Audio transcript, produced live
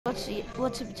What's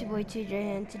up, it's your boy TJ,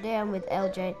 and today I'm with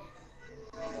LJ.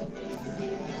 And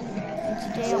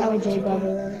today I'm LJ, going by to the do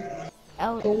way.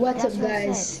 L. But what's That's up, what I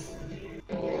guys? said.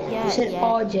 You said Yeah.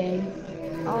 RJ.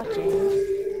 RJ.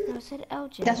 No, I said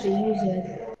LJ. That's what you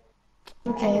said.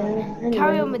 Okay, Anyway,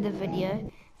 carry on with the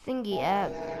video. Thingy.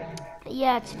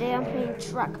 Yeah. Today I'm playing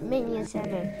Trackmania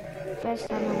Turbo. First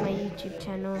time on my YouTube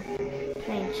channel,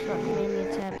 playing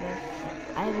Trackmania Turbo.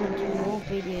 I will do more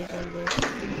videos on this.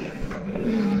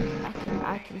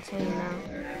 I can tell you now.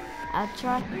 I'll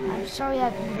try. I'm sorry I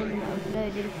haven't been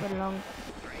uploading for long.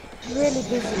 Really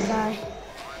busy guy.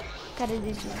 Gotta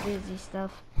do some busy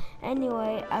stuff.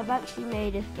 Anyway, I've actually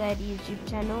made a third YouTube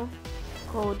channel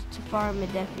called Tafara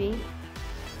mudhefi.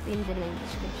 In the link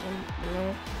description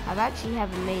below. I've actually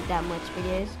haven't made that much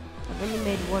videos. I've only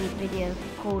made one video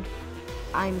called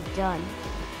I'm Done.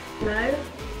 No.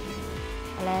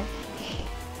 Hello?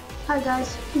 Hi,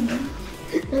 guys.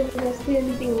 That's the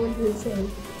only thing I wanted to say.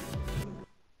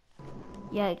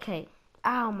 Yeah, okay.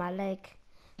 Ow, my leg.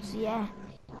 So yeah,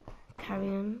 carry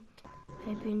on.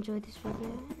 Hope you enjoyed this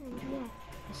video. And yeah,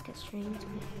 let's get straight into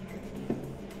it.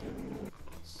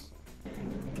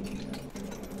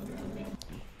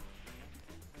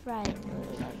 Right,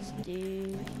 let's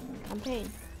do campaign.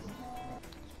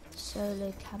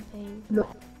 Solo campaign. No.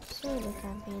 Solo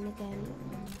campaign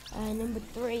again. Number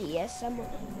 3. Yes, I'm on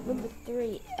number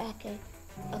 3. Okay.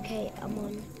 Okay, I'm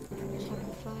on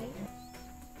chapter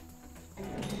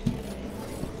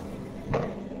 5.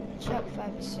 Chapter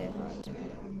 5 is so hard.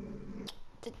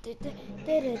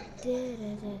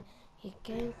 You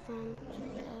came from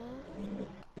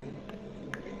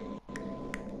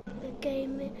you gave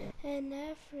me an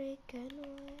African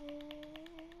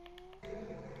way.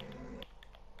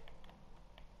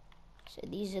 So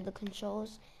these are the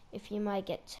controls. If you might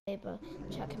get Turbo,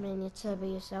 Trackmania Turbo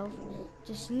yourself,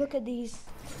 just look at these.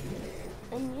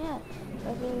 And yeah,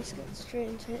 okay, let's get straight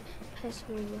into it.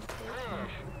 Personally,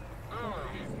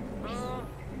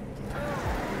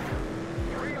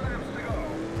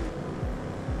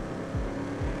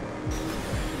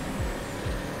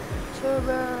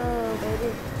 Turbo,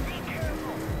 baby.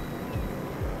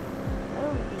 I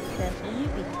don't be careful. You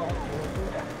be careful with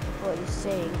what you're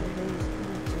saying and who you're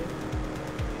speaking to.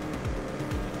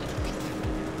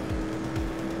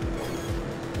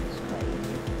 It's quite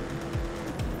easy.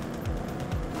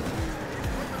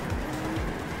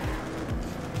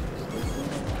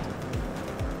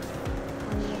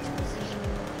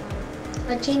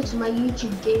 I changed my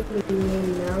YouTube gameplay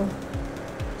name now.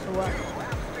 So what?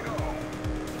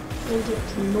 Change it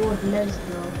to Lord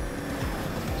Lezdar.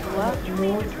 What?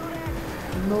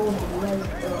 Lord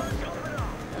Lezdar.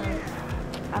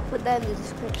 I'll put that in the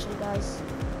description, guys.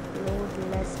 Lord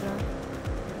Lezdar.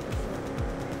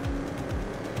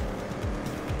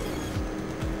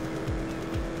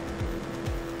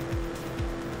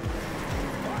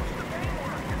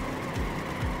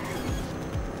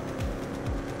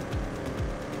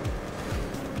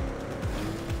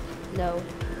 No,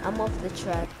 I'm off the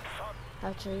track.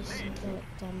 Actually, get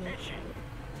damage.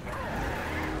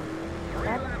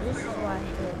 This is why I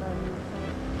hate about new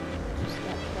phone. Just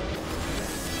that phone.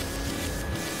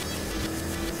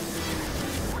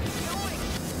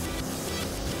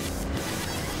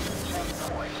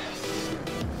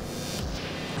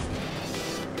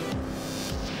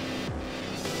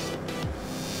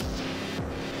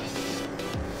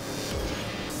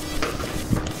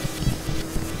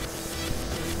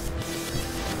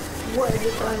 What is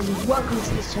it, guys? Welcome to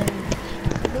this channel.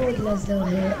 Lord Lezdar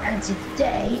here, and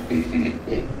today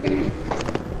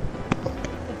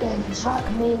again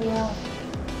Trackmania,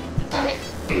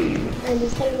 and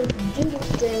this thing is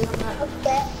doomsday. I'm like,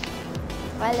 okay,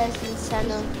 Hi, Leslie's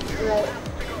channel. right.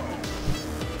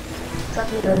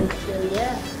 Trackmania, so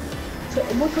yeah. So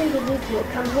what can we do to it?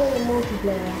 Campaign and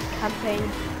multiplayer. Campaign.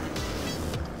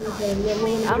 Okay, yeah,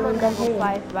 we're gonna I'm do on a level campaign.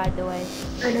 5, by the way.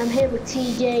 And I'm here with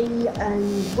TJ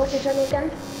and what's your channel again?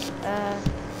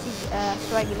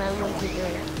 Swaggy Man 123.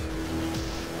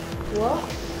 What?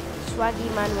 Swaggy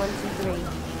Man 123.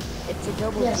 It's a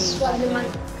double Yes, G. by the Swaggy way. Man.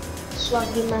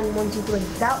 Swaggy Man 123.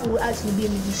 That will actually be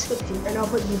in the description, and I'll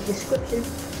put the description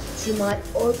to my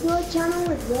other channel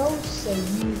as well, so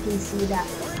you can see that.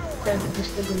 Don't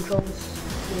just the controls.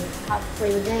 You how to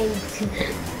play the game. So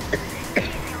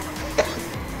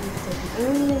we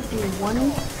only do one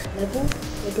level.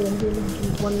 We're gonna do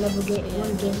one level game,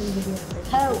 one game video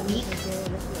per week.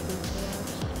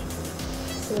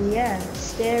 So yeah,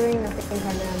 steering. I think I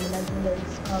know the level that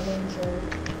is covering. So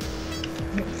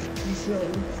it's really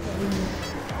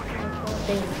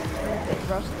A bit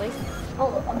rusty.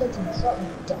 Oh, I'm going to drop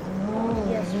down.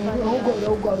 Yes, oh god,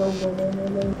 oh god, oh god, oh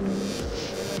god, oh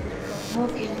god.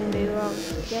 Okay. Didn't go wrong.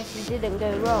 Yes, you didn't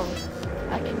go wrong.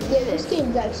 I can do Yeah, this this.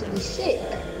 game's actually sick.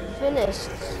 Finished.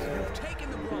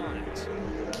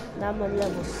 Now I'm on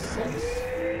level 6.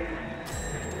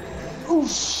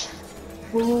 Oosh.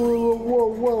 Whoa, whoa,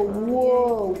 whoa,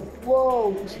 whoa,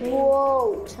 whoa,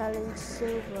 whoa. Challenge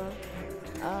silver.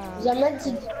 Is that meant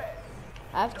to?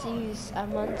 I have to use.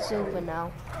 I'm on silver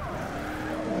now.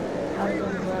 I was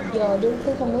on bronze. Yo, I don't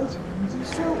think I'm meant to.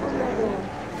 Silver medal.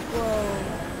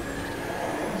 Whoa.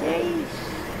 Jeez.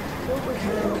 Silver's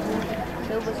good.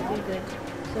 Silver's too good.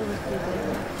 Silver's too good.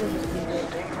 Silver's too good.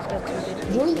 It's got too good.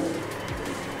 Really?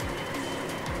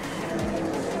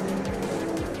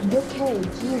 Okay,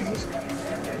 Jesus.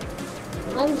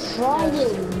 I'm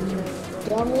trying.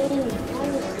 Dummy.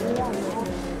 Honestly, I'm not.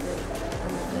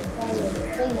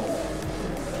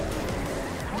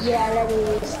 Yeah, let me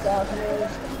restart.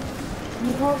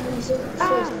 You probably said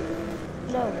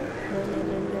No.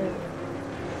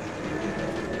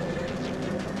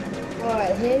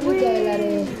 Alright, here we go,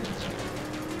 laddie.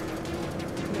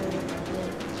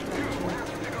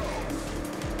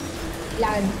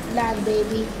 Land,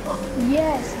 baby.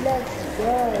 Yes, let's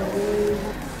go, dude.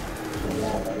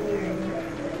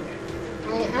 I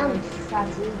am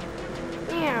fatty.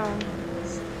 Meow.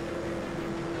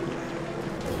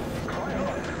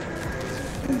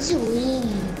 Sweet.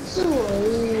 No.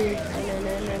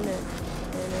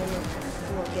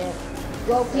 Come on, get.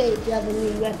 Well played, you have a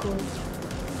new record.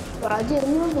 But I did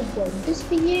another one, just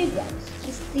for you guys.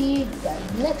 Just for you guys.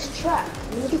 Next track.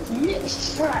 Let me get the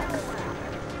next track.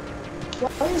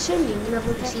 Well, I'm gonna show you when I've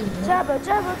already seen it. Turbo,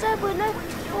 no.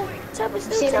 Oh, Turbo's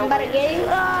still Say number game?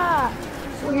 Ah!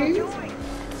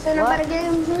 Say number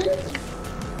game,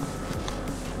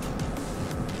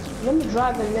 let me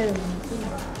drive alone.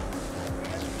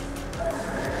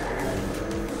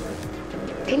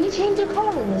 Can you change your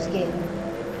car in this game?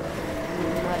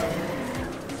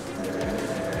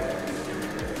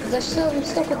 Because I'm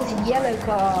stuck with this yellow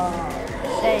car.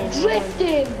 Same.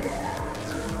 Drifting!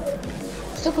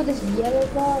 Stuck with this yellow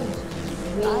car.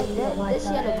 This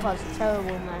yellow car's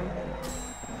terrible, man.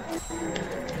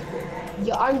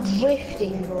 Yeah, I'm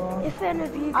drifting, bro. If any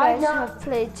of you guys have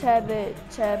played Trackmania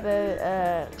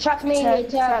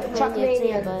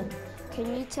Turbo, can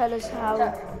you tell us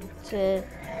how to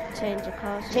change a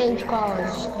car? Change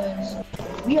cars.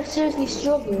 We are seriously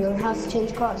struggling on how to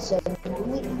change cars, so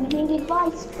we need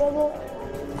advice, brother.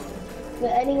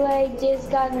 But anyway, this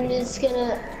guy is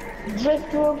gonna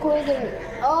drift real quick and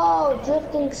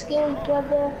drifting skills,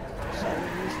 brother.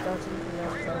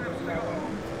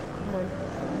 Come on.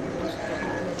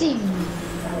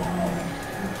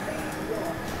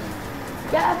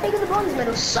 Yeah, I think of the bronze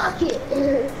medal. Suck it.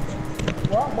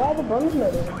 What? Why the bronze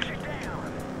medal?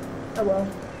 Oh well.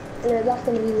 That's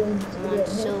gonna be the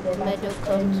Silver medal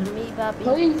comes to me, Bobby.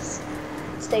 Please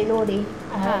stay naughty.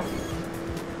 I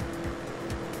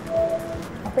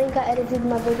think I edited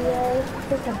my video. I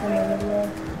think I did my video.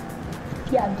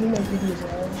 Yeah, I do make videos.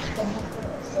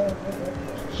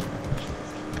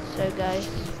 So guys,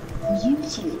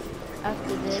 YouTube.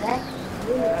 after this,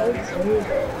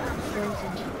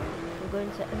 we're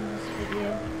going to end this video.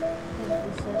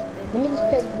 Let me just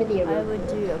play the video. I would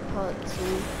do a part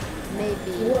 2.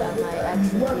 Maybe I might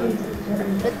actually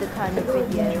do the kind of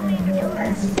video on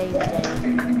the same day.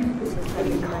 Since I'm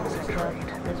in Manchester,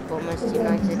 let's support Manchester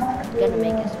United. Gonna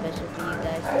make it special for you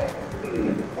guys.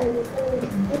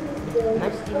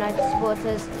 Manchester United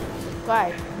supporters,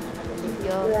 subscribe.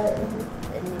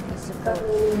 And if you support,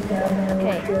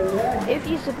 okay, if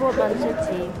you support Man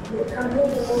City, still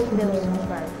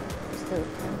subscribe. Still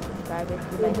subscribe if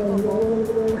you like football.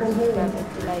 Subscribe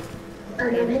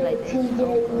if you like games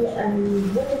like this.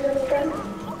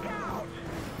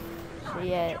 So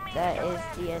yeah, that is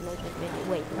the end of the video.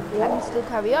 Wait, I can still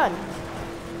carry on.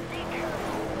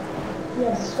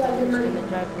 Yes, I'm just gonna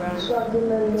drive around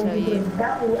and tell you. First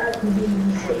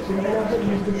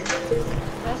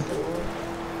of all,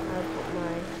 I'll put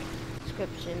my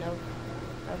description of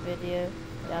a video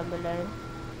down below.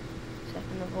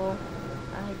 Second of all,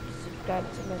 I hope you subscribe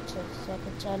to my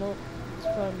second channel. It's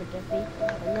from mudhefi.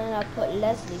 And then I'll put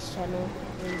Leslie's channel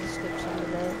in the description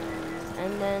below.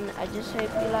 And then I just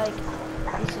hope you like,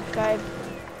 you subscribe,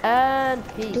 and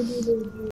peace.